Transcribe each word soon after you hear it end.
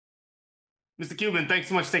Mr. Cuban, thanks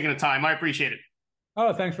so much for taking the time. I appreciate it.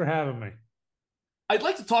 Oh, thanks for having me. I'd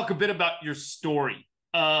like to talk a bit about your story.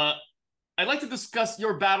 I'd like to discuss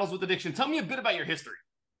your battles with addiction. Tell me a bit about your history.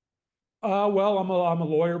 Well, I'm a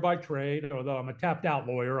lawyer by trade, although I'm a tapped out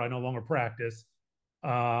lawyer. I no longer practice.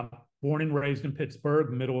 Uh, Born and raised in Pittsburgh,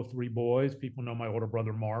 the middle of three boys. People know my older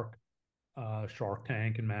brother Mark, Shark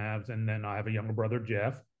Tank and Mavs, and then I have a younger brother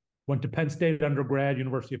Jeff. Went to Penn State undergrad,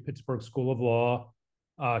 University of Pittsburgh School of Law.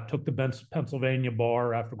 Took the Pennsylvania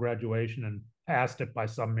bar after graduation and passed it by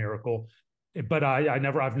some miracle. But I've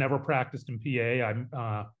never practiced in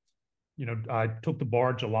PA. I took the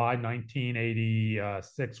bar July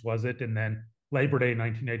 1986, was it? And then Labor Day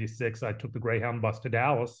 1986, I took the Greyhound bus to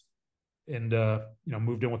Dallas and,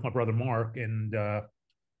 moved in with my brother Mark and,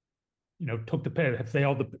 took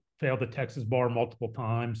failed the Texas bar multiple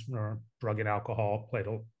times for drug and alcohol, played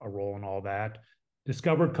a role in all that.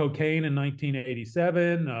 Discovered cocaine in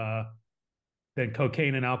 1987. Then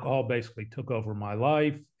cocaine and alcohol basically took over my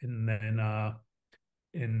life. And then,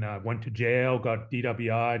 went to jail, got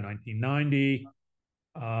DWI in 1990,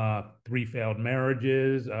 three failed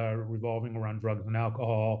marriages revolving around drugs and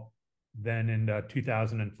alcohol. Then in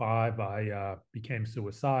 2005, I became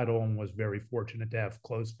suicidal and was very fortunate to have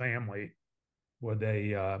close family where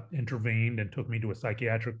they intervened and took me to a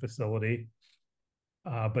psychiatric facility.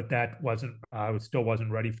 But I still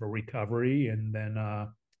wasn't ready for recovery. And then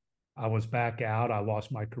I was back out. I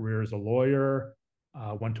lost my career as a lawyer.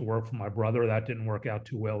 Went to work for my brother. That didn't work out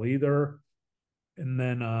too well either. And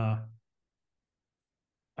then,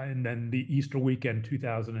 the Easter weekend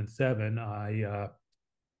 2007, I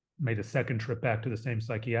made a second trip back to the same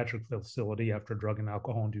psychiatric facility after a drug and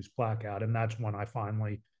alcohol induced blackout. And that's when I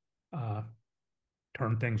finally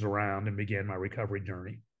turned things around and began my recovery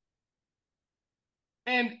journey.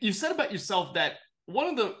 And you said about yourself that one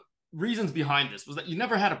of the reasons behind this was that you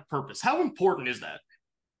never had a purpose. How important is that?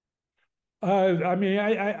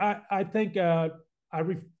 I think I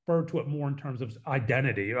refer to it more in terms of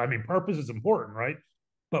identity. I mean, purpose is important, right?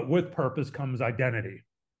 But with purpose comes identity.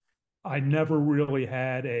 I never really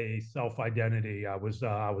had a self identity. I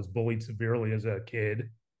was bullied severely as a kid,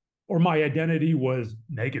 or my identity was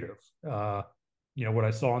negative. What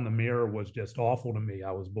I saw in the mirror was just awful to me.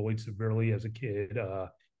 I was bullied severely as a kid,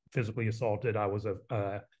 physically assaulted. I was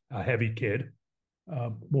a heavy kid,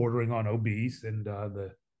 bordering on obese, and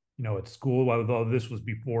at school, although this was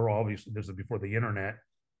before, obviously, this was before the internet.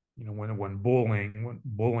 When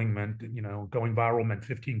bullying meant, going viral meant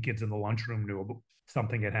 15 kids in the lunchroom knew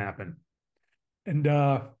something had happened, and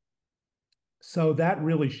so that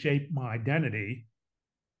really shaped my identity.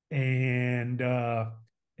 And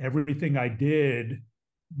everything I did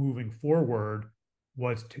moving forward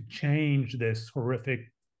was to change this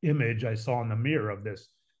horrific image I saw in the mirror of this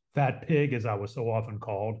fat pig, as I was so often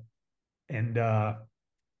called, and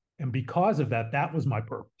because of that, that was my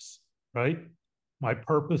purpose, right? My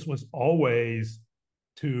purpose was always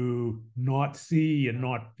to not see and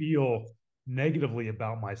not feel negatively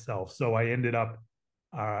about myself. So I ended up,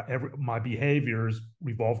 my behaviors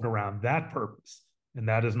revolved around that purpose, and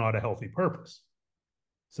that is not a healthy purpose.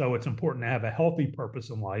 So it's important to have a healthy purpose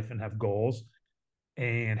in life and have goals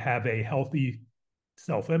and have a healthy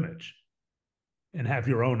self image and have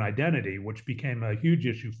your own identity, which became a huge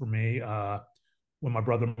issue for me when my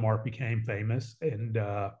brother Mark became famous. And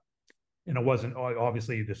it wasn't,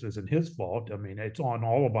 obviously, this isn't his fault. I mean, it's on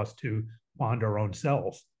all of us to find our own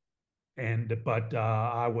self. But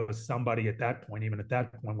I was somebody at that point, even at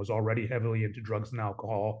that point, was already heavily into drugs and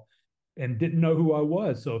alcohol and didn't know who I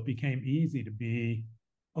was. So it became easy to be,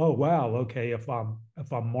 oh wow, okay, if I'm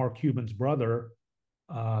Mark Cuban's brother,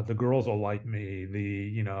 the girls will like me.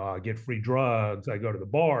 I get free drugs. I go to the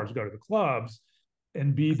bars, go to the clubs,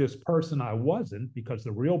 and be this person I wasn't, because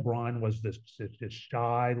the real Brian was this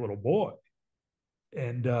shy little boy,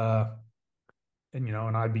 and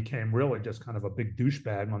and I became really just kind of a big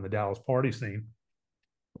douchebag on the Dallas party scene,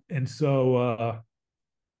 and so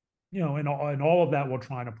and all of that while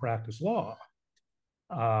trying to practice law.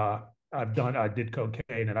 Uh, I did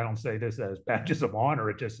cocaine, and I don't say this as badges of honor.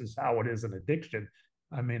 It just is how it is an addiction.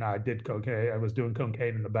 I mean, I did cocaine. I was doing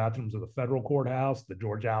cocaine in the bathrooms of the federal courthouse, the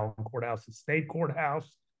George Allen courthouse, the state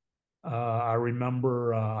courthouse. I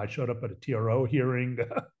remember I showed up at a TRO hearing.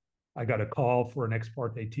 I got a call for an ex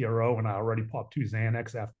parte TRO, and I already popped two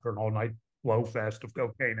Xanax after an all night blow fest of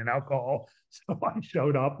cocaine and alcohol. So I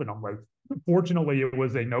showed up, and I'm like, fortunately, it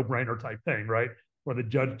was a no brainer type thing, right? Where the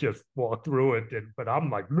judge just walked through it. But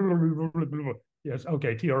I'm like, yes,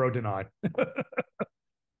 okay, TRO denied.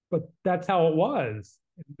 But that's how it was.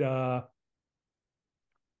 And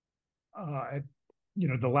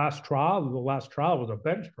the last trial was a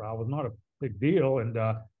bench trial, it was not a big deal. And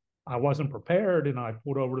I wasn't prepared. And I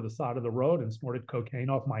pulled over to the side of the road and snorted cocaine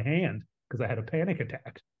off my hand because I had a panic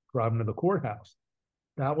attack driving to the courthouse.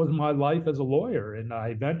 That was my life as a lawyer. And I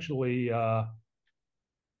eventually,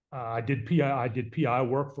 I did PI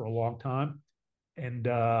work for a long time. And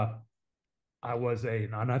I was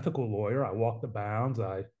an unethical lawyer. I walked the bounds.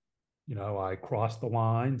 I crossed the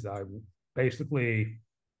lines. I basically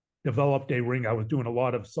developed a ring. I was doing a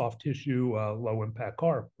lot of soft tissue, low impact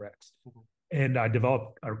car wrecks. And I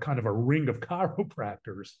developed a kind of a ring of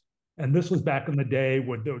chiropractors. And this was back in the day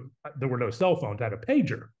when there were no cell phones. I had a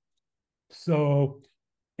pager. So,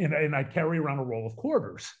 and I'd carry around a roll of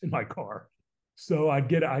quarters in my car. So I'd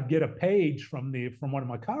get a page from one of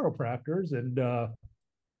my chiropractors, and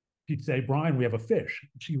she'd say, "Brian, we have a fish."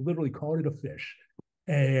 She literally called it a fish.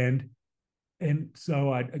 And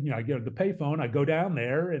so I get the payphone. I go down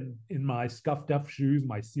there, and in my scuffed up shoes,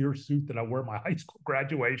 my Sears suit that I wear at my high school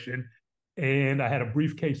graduation, and I had a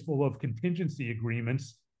briefcase full of contingency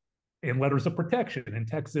agreements and letters of protection. In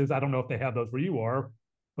Texas, I don't know if they have those where you are,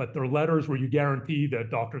 but they're letters where you guarantee the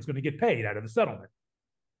doctor's going to get paid out of the settlement.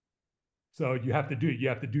 So you have to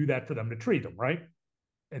do that for them to treat them, right?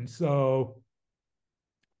 And so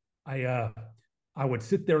I would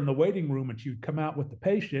sit there in the waiting room, and she would come out with the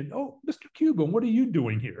patient. "Oh, Mr. Cuban, what are you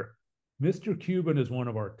doing here?" Mr. Cuban is one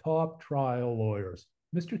of our top trial lawyers.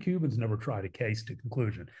 Mr. Cuban's never tried a case to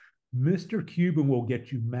conclusion. Mr. Cuban will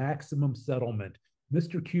get you maximum settlement.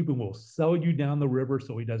 Mr. Cuban will sell you down the river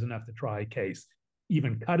so he doesn't have to try a case.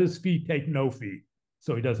 Even cut his fee, take no fee,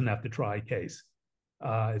 so he doesn't have to try a case.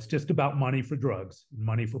 It's just about money for drugs,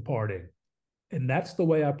 money for partying. And that's the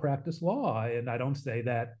way I practice law. And I don't say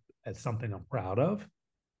that as something I'm proud of,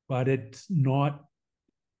 but it's not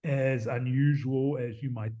as unusual as you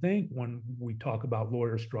might think when we talk about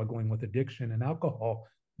lawyers struggling with addiction and alcohol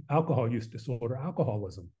use disorder,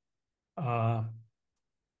 alcoholism. You're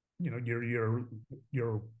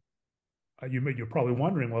probably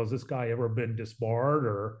wondering, well, has this guy ever been disbarred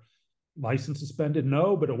or license suspended?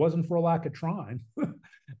 No, but it wasn't for a lack of trying.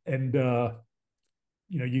 And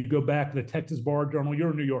you go back to the Texas Bar Journal.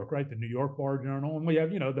 You're in New York, right? The New York Bar Journal, and we have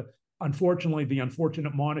the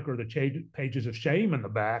unfortunate moniker, the pages of shame in the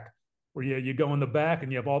back, where you go in the back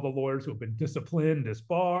and you have all the lawyers who have been disciplined,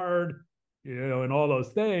 disbarred, and all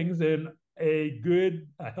those things. And a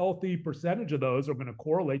healthy percentage of those are going to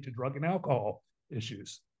correlate to drug and alcohol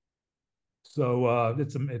issues. So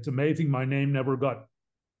it's amazing my name never got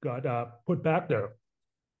put back there.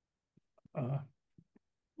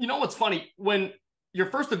 What's funny? When you're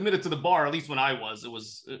first admitted to the bar, at least when it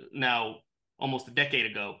was now almost a decade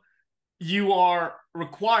ago, you are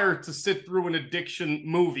required to sit through an addiction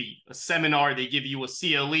movie, a seminar. They give you a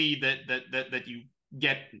CLE that you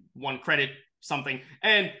get 1 credit, something.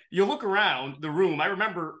 And you look around the room. I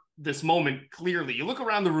remember this moment clearly. You look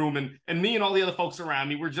around the room, and me and all the other folks around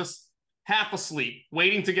me were just half asleep,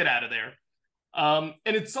 waiting to get out of there. And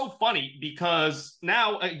it's so funny because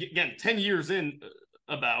now, again, 10 years in,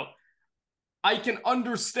 I can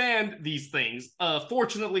understand these things.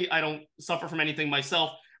 Fortunately, I don't suffer from anything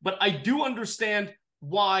myself, but I do understand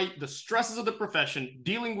why the stresses of the profession,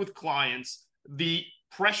 dealing with clients, the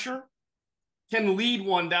pressure can lead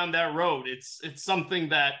one down that road. It's something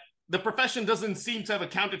that the profession doesn't seem to have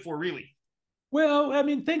accounted for, really. Well, I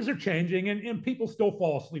mean, things are changing, and people still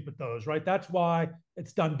fall asleep at those, right? That's why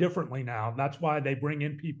it's done differently now. That's why they bring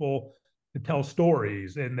in people to tell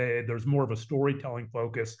stories, and there's more of a storytelling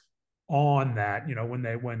focus on that. When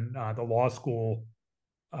the law school,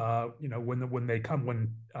 when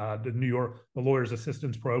the New York, the Lawyers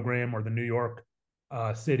Assistance Program, or the New York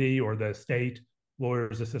City or the state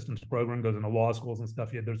Lawyers Assistance Program goes into law schools and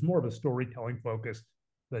stuff. Yeah, there's more of a storytelling focus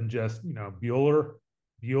than just Bueller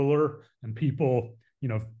and people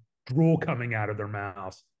drool coming out of their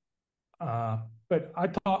mouths. But I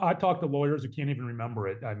talk to lawyers who can't even remember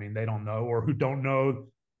it. I mean, they don't know, or who don't know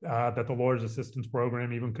that the Lawyers Assistance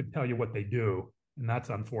Program even could tell you what they do. And that's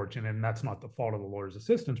unfortunate. And that's not the fault of the Lawyers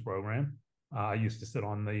Assistance Program. I used to sit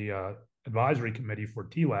on the advisory committee for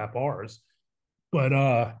TLAP, ours.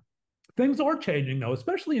 But things are changing, though,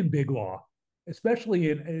 especially in big law,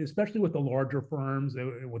 especially with the larger firms,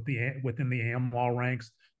 within the AM law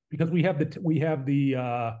ranks, because we have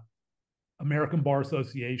the American Bar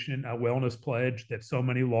Association wellness pledge that so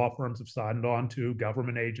many law firms have signed on to,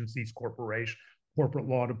 government agencies, corporate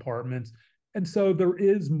law departments. And so there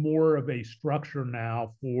is more of a structure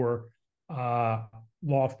now for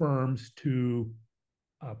law firms to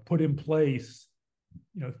put in place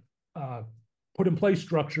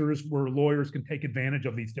structures where lawyers can take advantage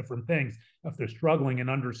of these different things if they're struggling, and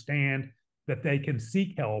understand that they can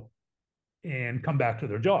seek help and come back to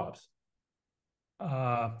their jobs.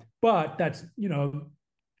 But that's,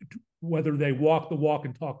 whether they walk the walk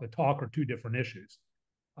and talk the talk are two different issues.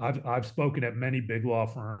 I've spoken at many big law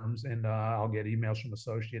firms, and I'll get emails from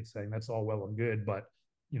associates saying that's all well and good, but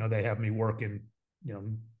they have me working,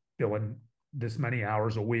 billing this many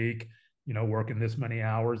hours a week, working this many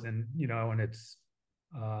hours, and and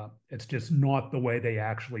it's just not the way they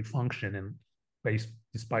actually function, and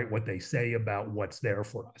despite what they say about what's there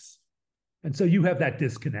for us. And so you have that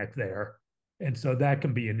disconnect there, and so that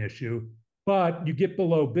can be an issue. But you get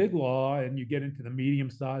below big law and you get into the medium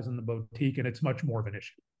size and the boutique, and it's much more of an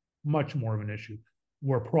issue,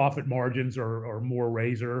 where profit margins are more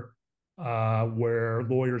razor, where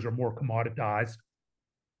lawyers are more commoditized,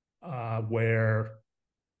 where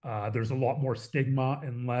there's a lot more stigma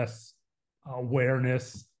and less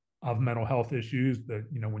awareness of mental health issues. That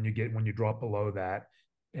when you drop below that,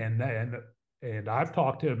 and I've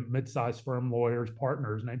talked to mid-sized firm lawyers,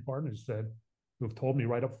 named partners, who've told me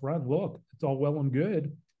right up front, look, it's all well and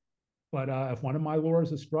good, but if one of my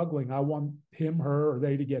lawyers is struggling, I want him, her, or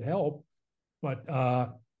they to get help. But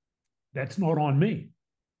that's not on me.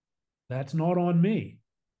 That's not on me.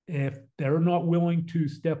 If they're not willing to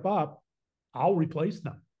step up, I'll replace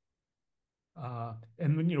them.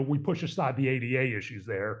 And then, we push aside the ADA issues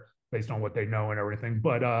there based on what they know and everything.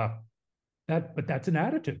 But that's an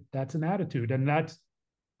attitude. That's an attitude. And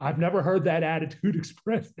I've never heard that attitude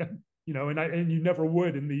expressed. And you never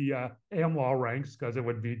would in the AM law ranks, because it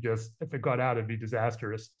would be just, if it got out, it'd be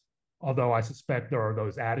disastrous. Although I suspect there are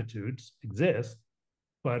those attitudes exist,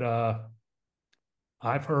 but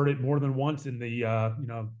I've heard it more than once in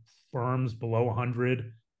the firms below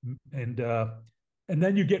 100, and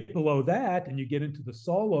then you get below that, and you get into the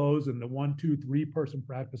solos and the 1, 2, 3 person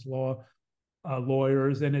practice law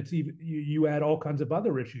lawyers, and it's even you add all kinds of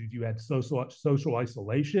other issues. You add social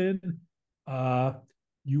isolation.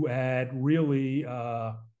 You add really,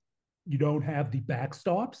 you don't have the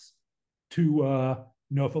backstops to,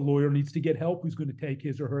 if a lawyer needs to get help, who's going to take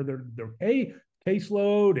his or her their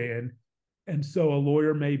caseload, and so a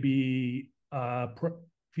lawyer may be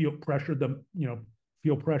feel pressured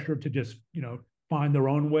to just find their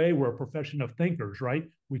own way. We're a profession of thinkers, right?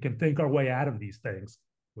 We can think our way out of these things,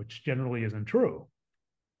 which generally isn't true.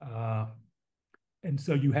 And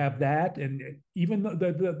so you have that, and even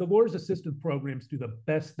the lawyers assistance programs do the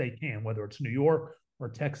best they can, whether it's New York or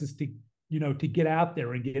Texas, to get out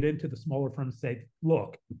there and get into the smaller firms and say,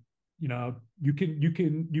 look, you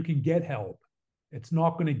can get help. It's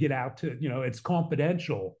not going to get out to, it's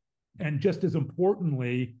confidential. And just as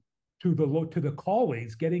importantly, to the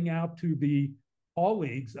colleagues, getting out to the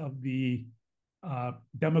colleagues of the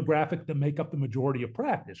demographic that make up the majority of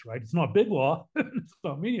practice, right? It's not big law, it's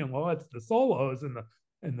not medium law, it's the solos and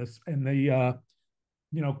the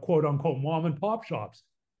quote unquote mom and pop shops,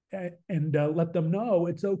 and let them know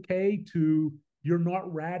it's okay you're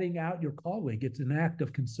not ratting out your colleague. It's an act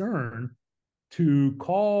of concern to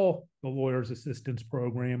call the lawyers assistance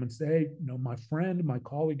program and say, my friend, my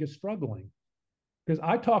colleague is struggling. Because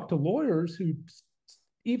I talk to lawyers who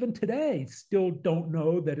even today still don't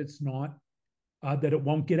know that it's not that it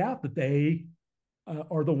won't get out, that they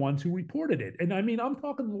are the ones who reported it. And I mean, I'm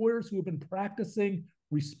talking lawyers who have been practicing,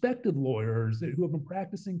 respected lawyers who have been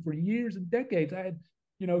practicing for years and decades.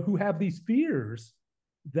 Who have these fears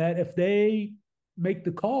that if they make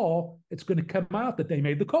the call, it's going to come out that they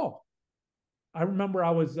made the call. I remember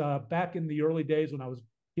I was back in the early days when I was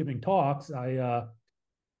giving talks, I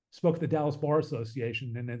spoke at the Dallas Bar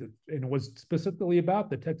Association, and it was specifically about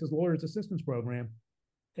the Texas Lawyers Assistance Program.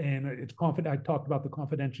 And I talked about the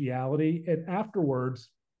confidentiality. And afterwards,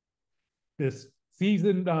 this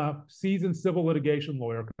seasoned civil litigation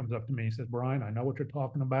lawyer comes up to me and says, Brian, I know what you're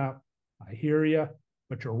talking about. I hear you,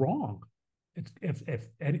 but you're wrong.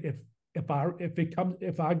 If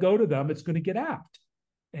I go to them, it's going to get out,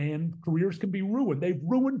 and careers can be ruined. They've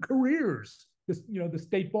ruined careers. The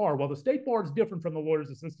state bar. Well, the state bar is different from the lawyers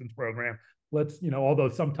assistance program. Although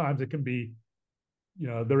sometimes it can be,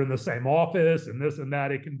 they're in the same office and this and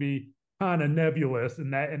that, it can be kind of nebulous,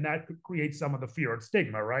 and that could create some of the fear and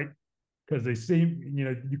stigma, right? Because they seem,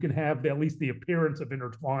 you can have at least the appearance of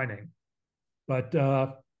intertwining. But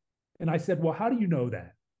and I said, well, how do you know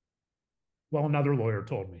that? Well, another lawyer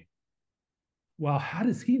told me. Well, how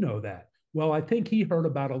does he know that? Well, I think he heard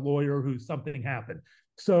about a lawyer who something happened.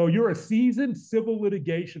 So you're a seasoned civil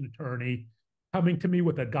litigation attorney coming to me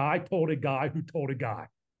with a guy told a guy who told a guy.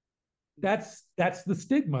 That's the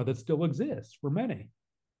stigma that still exists for many.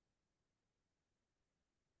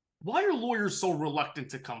 Why are lawyers so reluctant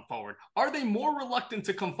to come forward? Are they more reluctant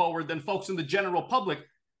to come forward than folks in the general public?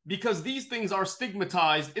 because these things are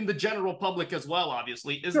stigmatized in the general public as well,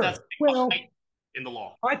 obviously. Is that Sure. Well, in the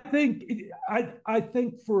law? I think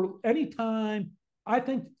for any time, I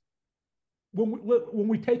think when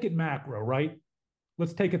we take it macro, right?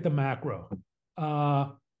 Let's take it to macro.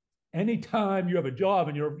 Anytime you have a job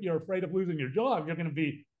and you're afraid of losing your job, you're going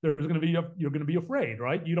to be afraid,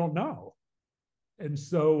 right? You don't know, and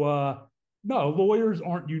so no, lawyers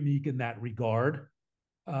aren't unique in that regard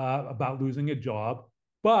about losing a job.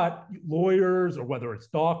 But lawyers, or whether it's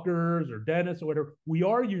doctors or dentists or whatever, we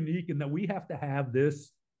are unique in that we have to have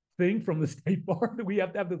this thing from the state bar, that we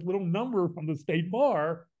have to have this little number from the state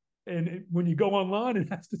bar. And when you go online, it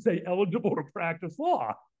has to say eligible to practice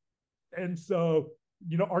law. And so,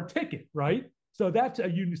 our ticket, right? So that's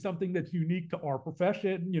something that's unique to our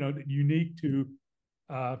profession, unique to,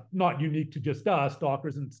 not unique to just us,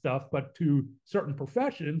 doctors and stuff, but to certain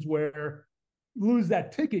professions where you lose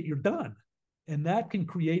that ticket, you're done. And that can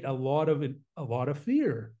create a lot of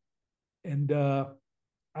fear. And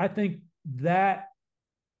I think that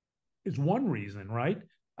is one reason, right?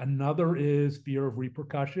 Another is fear of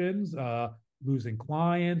repercussions, losing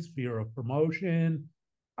clients, fear of promotion.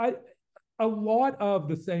 A lot of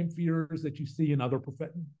the same fears that you see in other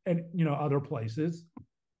other places.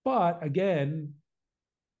 But again,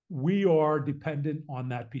 we are dependent on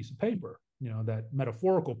that piece of paper, that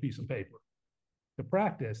metaphorical piece of paper to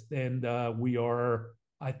practice. And we are,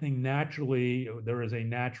 I think, naturally, there is a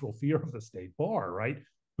natural fear of the state bar, right?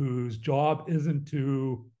 Whose job isn't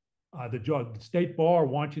to, the state bar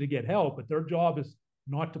wants you to get help, but their job is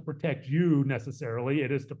not to protect you necessarily.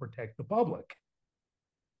 It is to protect the public.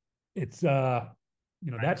 It's,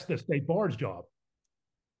 that's the state bar's job.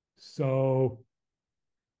 So,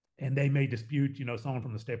 and they may dispute, someone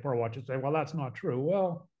from the state bar watch and say, well, that's not true.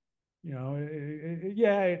 Well, it's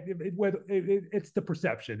the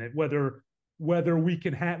perception, whether we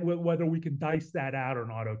can dice that out or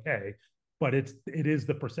not. Okay, but it is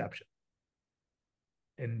the perception.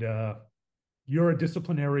 And you are a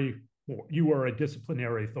disciplinary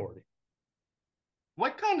authority.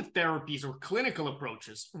 What kind of therapies or clinical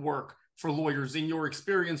approaches work for lawyers in your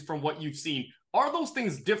experience from what you've seen? Are those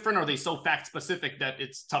things different? Are they so fact specific that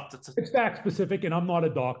it's tough to? It's fact specific, and I'm not a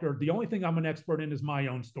doctor. The only thing I'm an expert in is my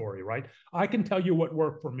own story, right? I can tell you what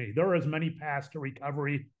worked for me. There are as many paths to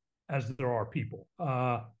recovery as there are people.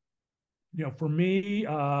 For me,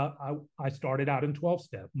 I started out in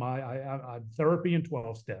 12-step. I therapy in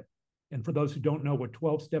 12-step. And for those who don't know what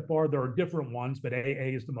 12-step are, there are different ones, but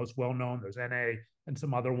AA is the most well-known. There's NA and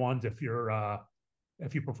some other ones. If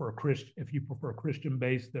you prefer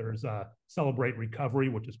Christian-based, there's Celebrate Recovery,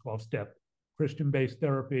 which is 12-step Christian-based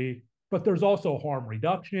therapy. But there's also harm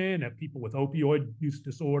reduction and people with opioid use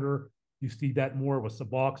disorder. You see that more with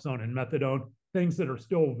Suboxone and Methadone, things that are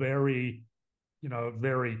still very,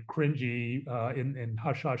 very cringy in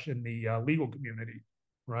hush-hush in the legal community,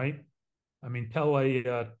 right? I mean,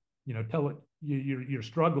 you're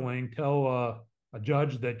struggling, tell a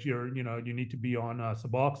judge that you need to be on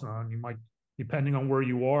Suboxone. You might, depending on where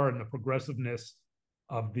you are and the progressiveness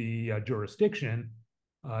of the jurisdiction,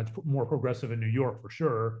 it's more progressive in New York for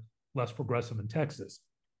sure, less progressive in Texas.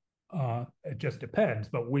 It just depends.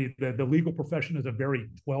 But the legal profession is a very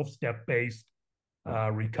 12-step based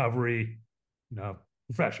recovery,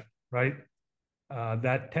 profession, right?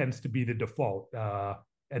 That tends to be the default.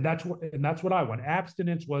 And that's what I went.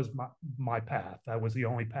 Abstinence was my path. That was the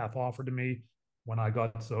only path offered to me when I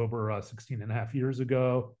got sober 16 and a half years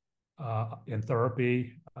ago in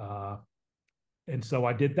therapy. And so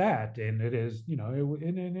I did that, and it is,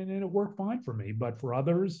 it worked fine for me. But for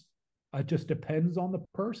others, it just depends on the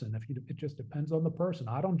person. It just depends on the person.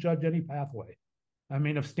 I don't judge any pathway. I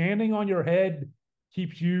mean, if standing on your head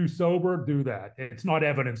keeps you sober, do that. It's not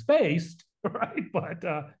evidence-based, right? But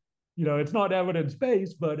it's not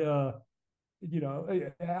evidence-based, but I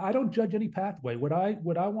don't judge any pathway. What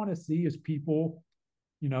I want to see is people,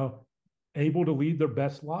 able to lead their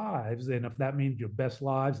best lives. And if that means your best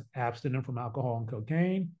lives abstinent from alcohol and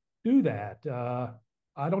cocaine, do that.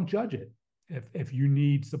 I don't judge it. If you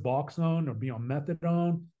need Suboxone or be on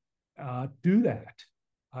methadone, do that.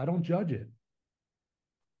 I don't judge it.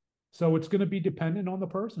 So it's going to be dependent on the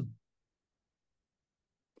person.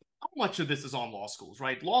 How much of this is on law schools,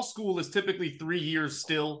 right? Law school is typically 3 years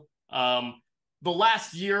still. The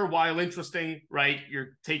last year, while interesting, right,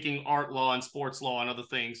 you're taking art law and sports law and other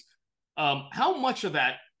things. How much of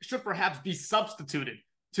that should perhaps be substituted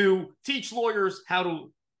to teach lawyers how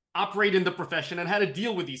to operate in the profession and how to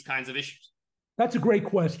deal with these kinds of issues? That's a great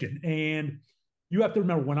question. And you have to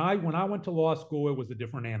remember, when I went to law school, it was a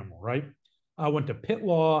different animal, right? I went to Pitt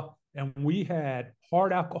Law, and we had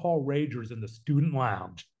hard alcohol ragers in the student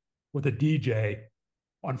lounge. with a DJ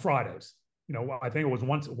on Fridays. I think it was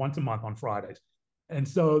once a month on Fridays. And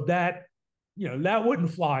so that, that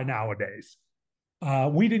wouldn't fly nowadays.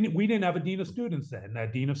 We didn't have a dean of students then.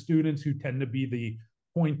 A dean of students who tend to be the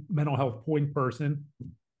mental health point person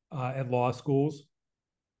at law schools.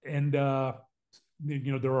 And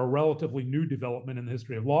there are relatively new development in the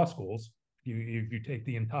history of law schools. If you take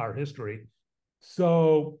the entire history.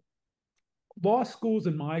 So law schools,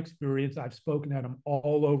 in my experience, I've spoken at them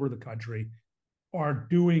all over the country, are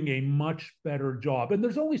doing a much better job. And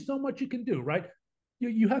there's only so much you can do, right?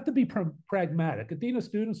 You have to be pragmatic. A dean of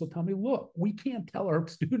students will tell me, look, we can't tell our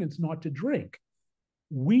students not to drink.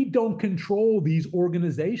 We don't control these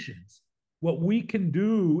organizations. What we can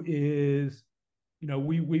do is,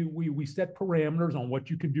 we set parameters on what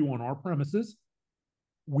you can do on our premises.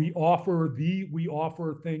 We offer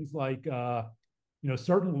things like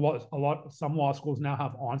some law schools now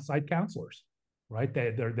have on-site counselors, right?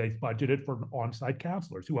 They've budgeted for on-site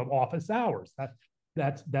counselors who have office hours.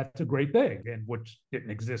 That's a great thing, and which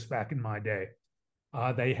didn't exist back in my day.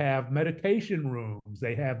 They have meditation rooms.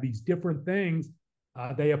 They have these different things.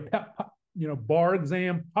 They have bar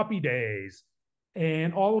exam puppy days,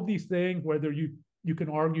 and all of these things. Whether you can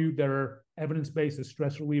argue they're evidence-based as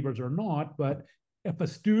stress relievers or not, but if a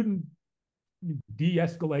student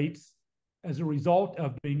de-escalates as a result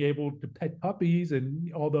of being able to pet puppies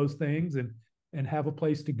and all those things and have a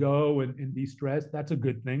place to go and de-stress, that's a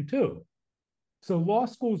good thing too. So law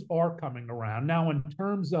schools are coming around. Now, in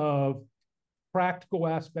terms of practical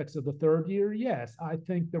aspects of the third year, yes, I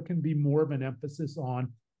think there can be more of an emphasis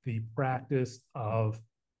on the practice of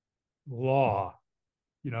law,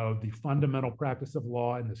 the fundamental practice of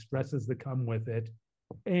law and the stresses that come with it.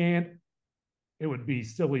 And it would be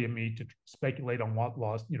silly of me to speculate on what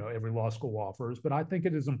laws, every law school offers, but I think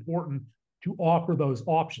it is important to offer those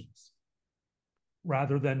options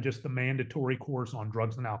rather than just the mandatory course on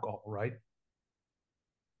drugs and alcohol, right?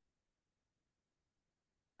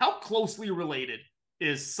 How closely related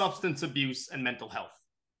is substance abuse and mental health?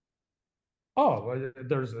 Oh,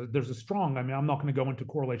 there's a strong, I'm not going to go into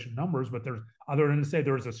correlation numbers, but other than to say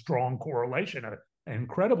there's a strong correlation, an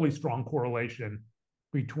incredibly strong correlation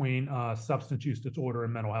between substance use disorder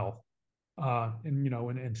and mental health,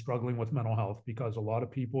 and struggling with mental health, because a lot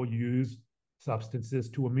of people use substances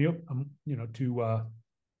to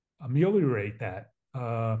ameliorate that,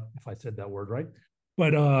 if I said that word right.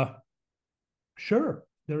 But sure,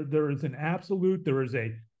 there is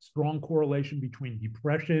a strong correlation between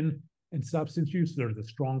depression and substance use. There's a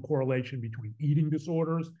strong correlation between eating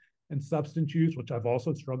disorders and substance use, which I've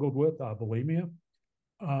also struggled with, bulimia.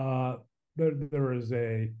 There is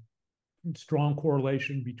a strong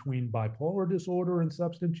correlation between bipolar disorder and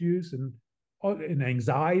substance use and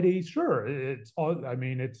anxiety. Sure,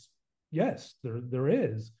 yes, there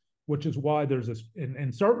is, which is why there's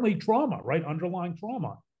and certainly trauma, right? Underlying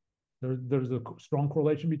trauma. There's a strong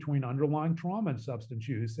correlation between underlying trauma and substance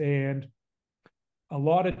use. And a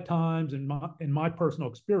lot of times in my personal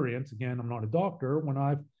experience, again, I'm not a doctor, when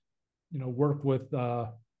I've worked with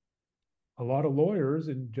a lot of lawyers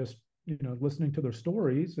and just listening to their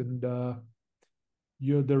stories, and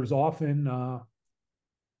there's often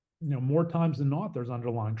more times than not there's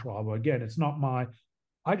underlying trauma. Again,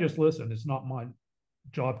 I just listen. It's not my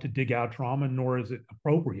job to dig out trauma, nor is it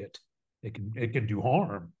appropriate. It can do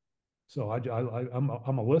harm. So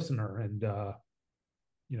I'm a listener, and I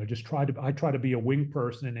try to be a wing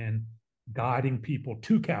person in guiding people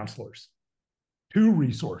to counselors, to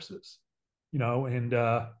resources, and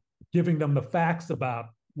giving them the facts about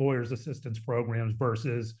lawyers' assistance programs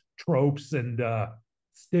versus tropes and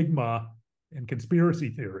stigma and conspiracy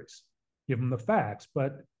theories. Give them the facts,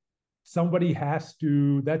 but somebody has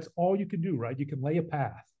to. That's all you can do, right? You can lay a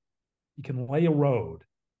path, you can lay a road.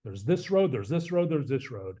 There's this road, there's this road, there's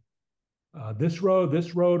this road. This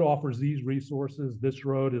road offers these resources. This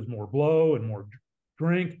road is more blow and more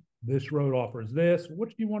drink. This road offers this.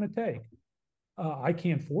 Which do you want to take? I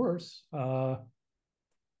can't force.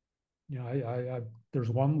 There's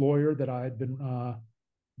one lawyer that I had been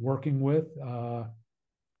working with,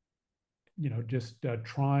 just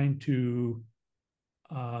trying to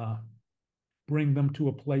bring them to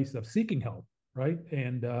a place of seeking help, right?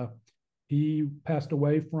 And he passed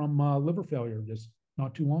away from liver failure just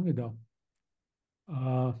not too long ago.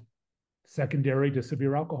 Secondary to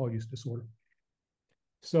severe alcohol use disorder.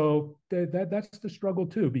 So that's the struggle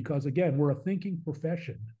too, because again, we're a thinking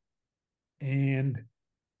profession, and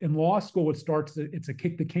in law school it's a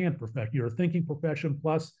kick the can profession. You're a thinking profession,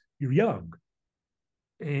 plus you're young,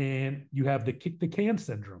 and you have the kick the can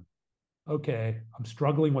syndrome. Okay, I'm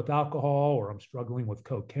struggling with alcohol, or I'm struggling with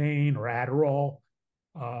cocaine or Adderall.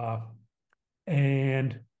 Uh,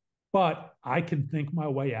 and but I can think my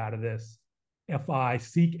way out of this. If I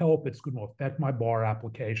seek help, it's going to affect my bar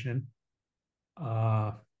application.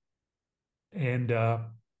 Uh, and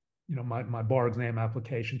my bar exam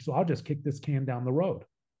application. So I'll just kick this can down the road,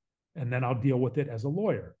 and then I'll deal with it as a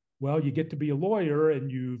lawyer. Well, you get to be a lawyer, and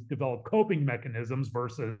you develop coping mechanisms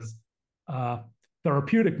versus uh,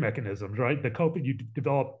 therapeutic mechanisms, right? The coping you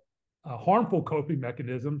develop harmful coping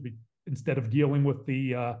mechanisms instead of dealing with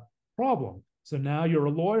the problem. So now you're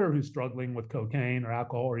a lawyer who's struggling with cocaine or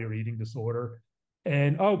alcohol or your eating disorder,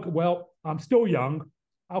 and oh well, I'm still young.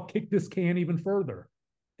 I'll kick this can even further.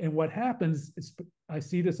 And what happens is, I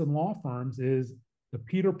see this in law firms, is the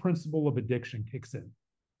Peter principle of addiction kicks in.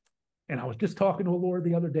 And I was just talking to a lawyer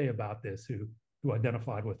the other day about this who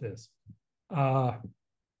identified with this. Uh,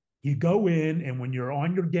 you go in, and when you're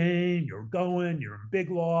on your game, you're in big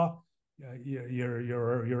law,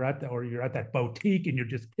 you're at that boutique, and you're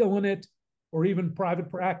just killing it, or even private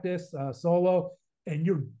practice, solo, and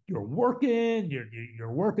you're working,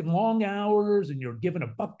 you're working long hours, and you're giving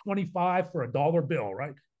 $1.25 for a dollar bill,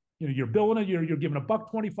 right? You're billing it, you're giving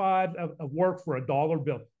 $1.25 of work for a dollar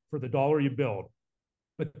bill, for the dollar you billed.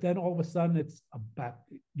 But then all of a sudden it's about,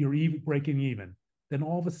 you're even breaking even. Then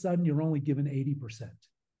all of a sudden you're only given 80%.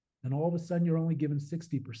 And all of a sudden you're only given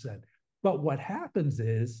 60%. But what happens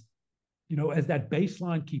is, as that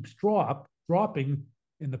baseline keeps dropping,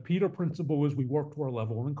 and the Peter principle is we work to our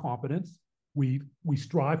level of incompetence. We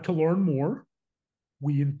strive to learn more.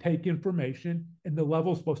 We take information, and the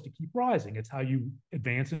level is supposed to keep rising. It's how you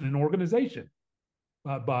advance in an organization,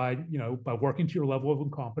 by working to your level of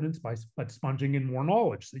incompetence, by sponging in more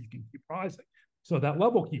knowledge, so you can keep rising. So that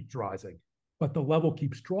level keeps rising, but the level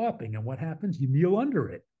keeps dropping. And what happens? You kneel under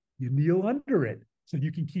it. So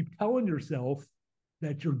you can keep telling yourself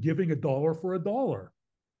that you're giving a dollar for a dollar.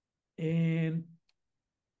 And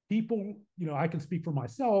people, I can speak for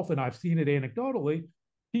myself, and I've seen it anecdotally.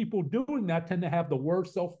 People doing that tend to have the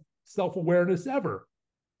worst self-awareness ever.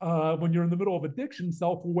 When you're in the middle of addiction,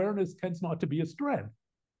 self-awareness tends not to be a strength.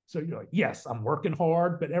 So you're like, yes, I'm working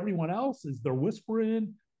hard, but everyone else they're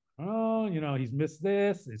whispering, oh, he's missed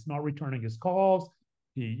this. He's not returning his calls.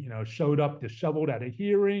 He, showed up disheveled at a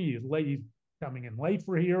hearing. He's late. He's coming in late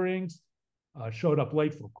for hearings. Showed up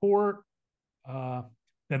late for court.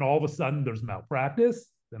 Then all of a sudden there's malpractice.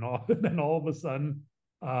 Then all of a sudden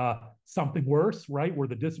something worse, right? Where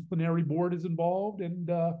the disciplinary board is involved, and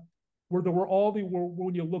where there were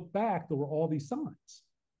when you look back, there were all these signs.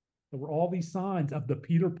 There were all these signs of the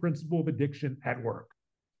Peter principle of addiction at work.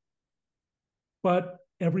 But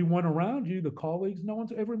everyone around you, the colleagues,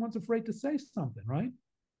 everyone's afraid to say something, right?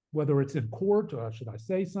 Whether it's in court, should I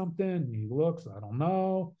say something? He looks, I don't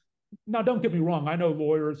know. Now, don't get me wrong. I know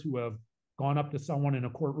lawyers who have gone up to someone in a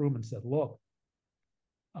courtroom and said, look,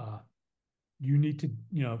 you need to,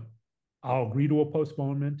 I'll agree to a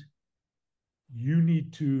postponement. You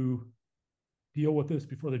need to deal with this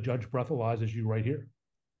before the judge breathalyzes you right here.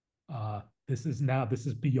 This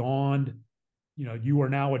is beyond, you are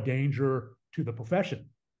now a danger to the profession.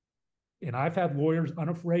 And I've had lawyers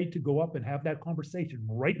unafraid to go up and have that conversation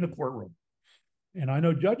right in the courtroom. And I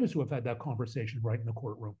know judges who have had that conversation right in the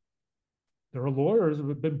courtroom. There are lawyers who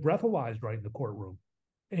have been breathalyzed right in the courtroom.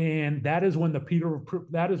 And that is when the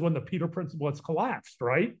Peter principle has collapsed,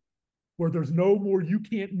 right? Where there's no more, you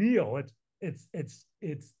can't kneel. It's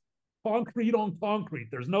concrete on concrete.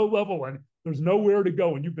 There's no level, and there's nowhere to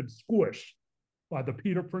go, and you've been squished by the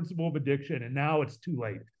Peter principle of addiction, and now it's too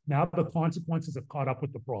late. Now the consequences have caught up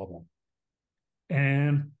with the problem.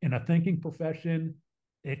 And in a thinking profession,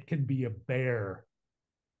 it can be a bear,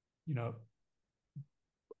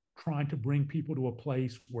 trying to bring people to a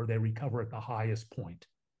place where they recover at the highest point,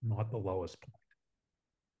 not the lowest point.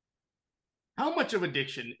 How much of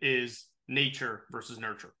addiction is nature versus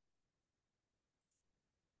nurture?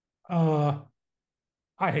 I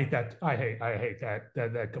hate that. I hate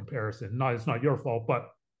that comparison. No, it's not your fault, but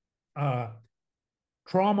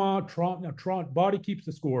trauma, body keeps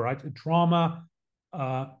the score. Trauma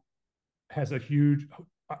has a huge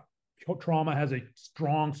trauma has a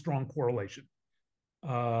strong correlation.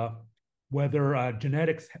 Whether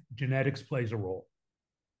genetics plays a role,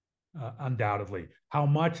 undoubtedly. How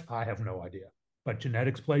much, I have no idea, but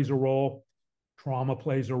genetics plays a role, trauma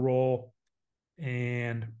plays a role,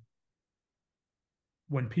 and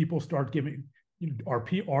when people start giving,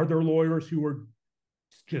 are there lawyers who are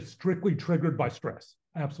just strictly triggered by stress?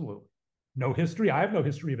 Absolutely. No history. I have no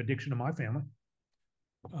history of addiction in my family,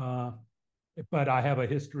 but I have a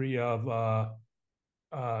history of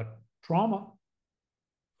trauma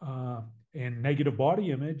and negative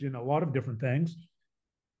body image and a lot of different things.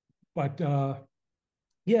 But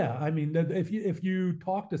Yeah, I mean, if you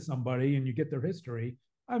talk to somebody and you get their history,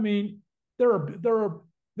 I mean, there are there are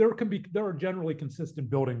there are generally consistent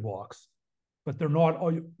building blocks, but they're not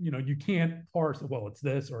all you can't parse, well, it's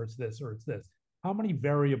this or it's this or it's this. How many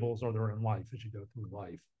variables are there in life as you go through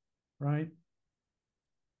life, right?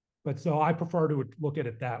 But so I prefer to look at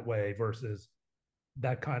it that way versus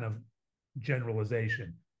that kind of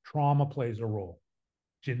generalization. Trauma plays a role,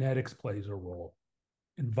 genetics plays a role,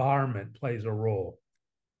 environment plays a role.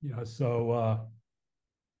 So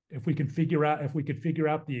if we could figure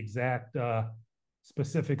out the exact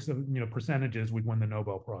specifics of percentages, we'd win the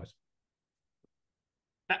Nobel Prize.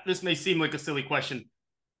 This may seem like a silly question.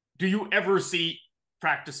 Do you ever see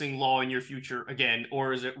practicing law in your future again,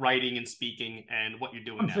 or is it writing and speaking and what you're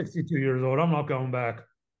doing I'm now? 62 years old. I'm not going back.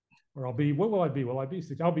 Or I'll be, what will I be? Will I be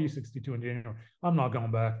 60? I'll be 62 in January. I'm not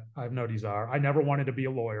going back. I have no desire. I never wanted to be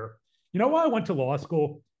a lawyer. You know why I went to law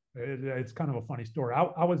school? It's kind of a funny story.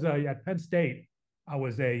 I was at Penn State. I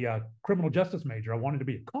was a criminal justice major. I wanted to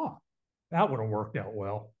be a cop. That would have worked out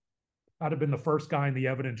well. I'd have been the first guy in the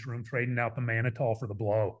evidence room trading out the mannitol for the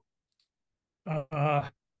blow.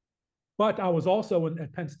 But I was also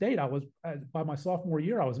at Penn State. I was by my sophomore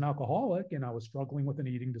year, I was an alcoholic and I was struggling with an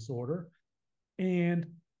eating disorder. And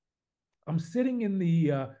I'm sitting in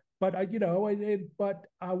the, but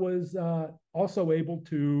I was also able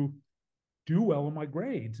to do well in my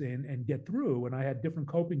grades and get through. And I had different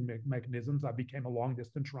coping mechanisms. I became a long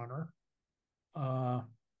distance runner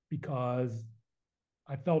because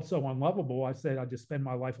I felt so unlovable. I said I just spend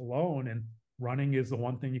my life alone, and running is the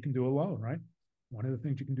one thing you can do alone, right? One of the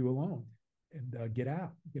things you can do alone, and get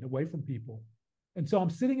out, get away from people. And so I'm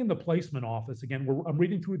sitting in the placement office again. I'm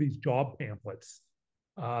reading through these job pamphlets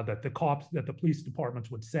that the police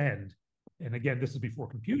departments would send. And again, this is before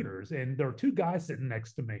computers. And there are two guys sitting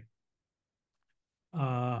next to me.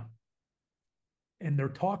 And they're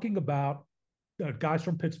talking about guys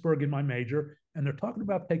from Pittsburgh in my major, and they're talking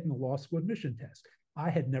about taking the law school admission test. I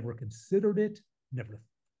had never considered it.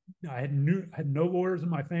 I had no lawyers in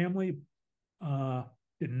my family.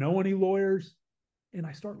 Didn't know any lawyers. And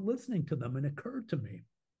I start listening to them, and it occurred to me,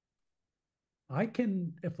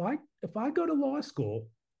 if I go to law school,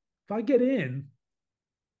 if I get in,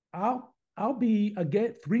 I'll be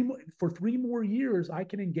again for 3 more years. I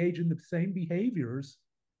can engage in the same behaviors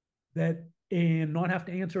and not have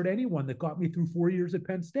to answer to anyone that got me through 4 years at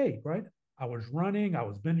Penn State. Right? I was running, I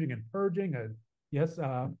was binging and purging. Yes,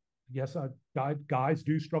 guys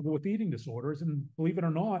do struggle with eating disorders, and believe it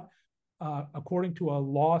or not, according to a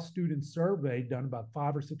law student survey done about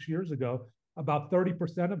 5 or 6 years ago, about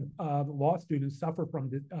 30% of law students suffer from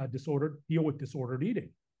deal with disordered eating,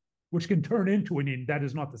 which can turn into an eating. That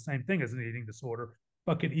is not the same thing as an eating disorder,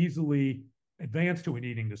 but can easily advance to an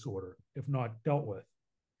eating disorder if not dealt with.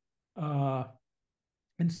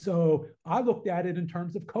 And so I looked at it in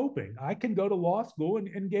terms of coping. I can go to law school and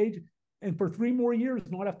engage, and for 3 more years,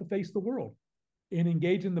 not have to face the world and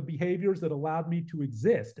engage in the behaviors that allowed me to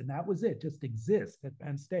exist. And that was it, just exist at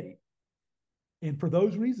Penn State. And for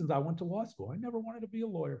those reasons, I went to law school. I never wanted to be a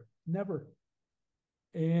lawyer, never.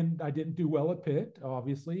 And I didn't do well at Pitt.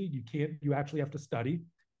 Obviously, you actually have to study,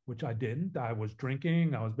 which I didn't. I was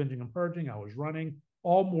drinking, I was binging and purging, I was running,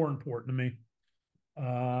 all more important to me.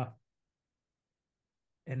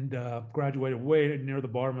 And graduated way near the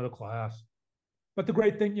bottom of the class. But the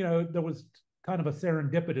great thing, there was kind of a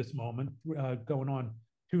serendipitous moment going on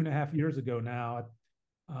 2.5 years ago now.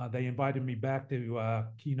 They invited me back to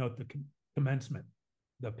keynote the commencement,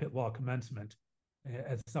 the Pitt Law commencement,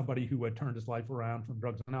 as somebody who had turned his life around from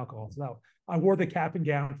drugs and alcohol. So I wore the cap and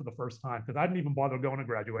gown for the first time because I didn't even bother going to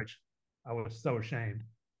graduation. I was so ashamed.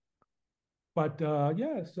 But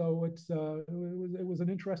yeah, so it was an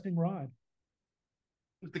interesting ride.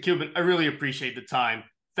 Mr. Cuban, I really appreciate the time.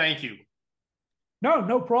 Thank you.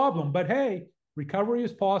 No problem. But hey, recovery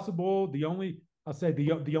is possible. I'll say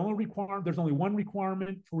the only requirement, there's only one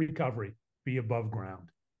requirement for recovery: be above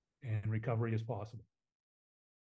ground, and recovery is possible.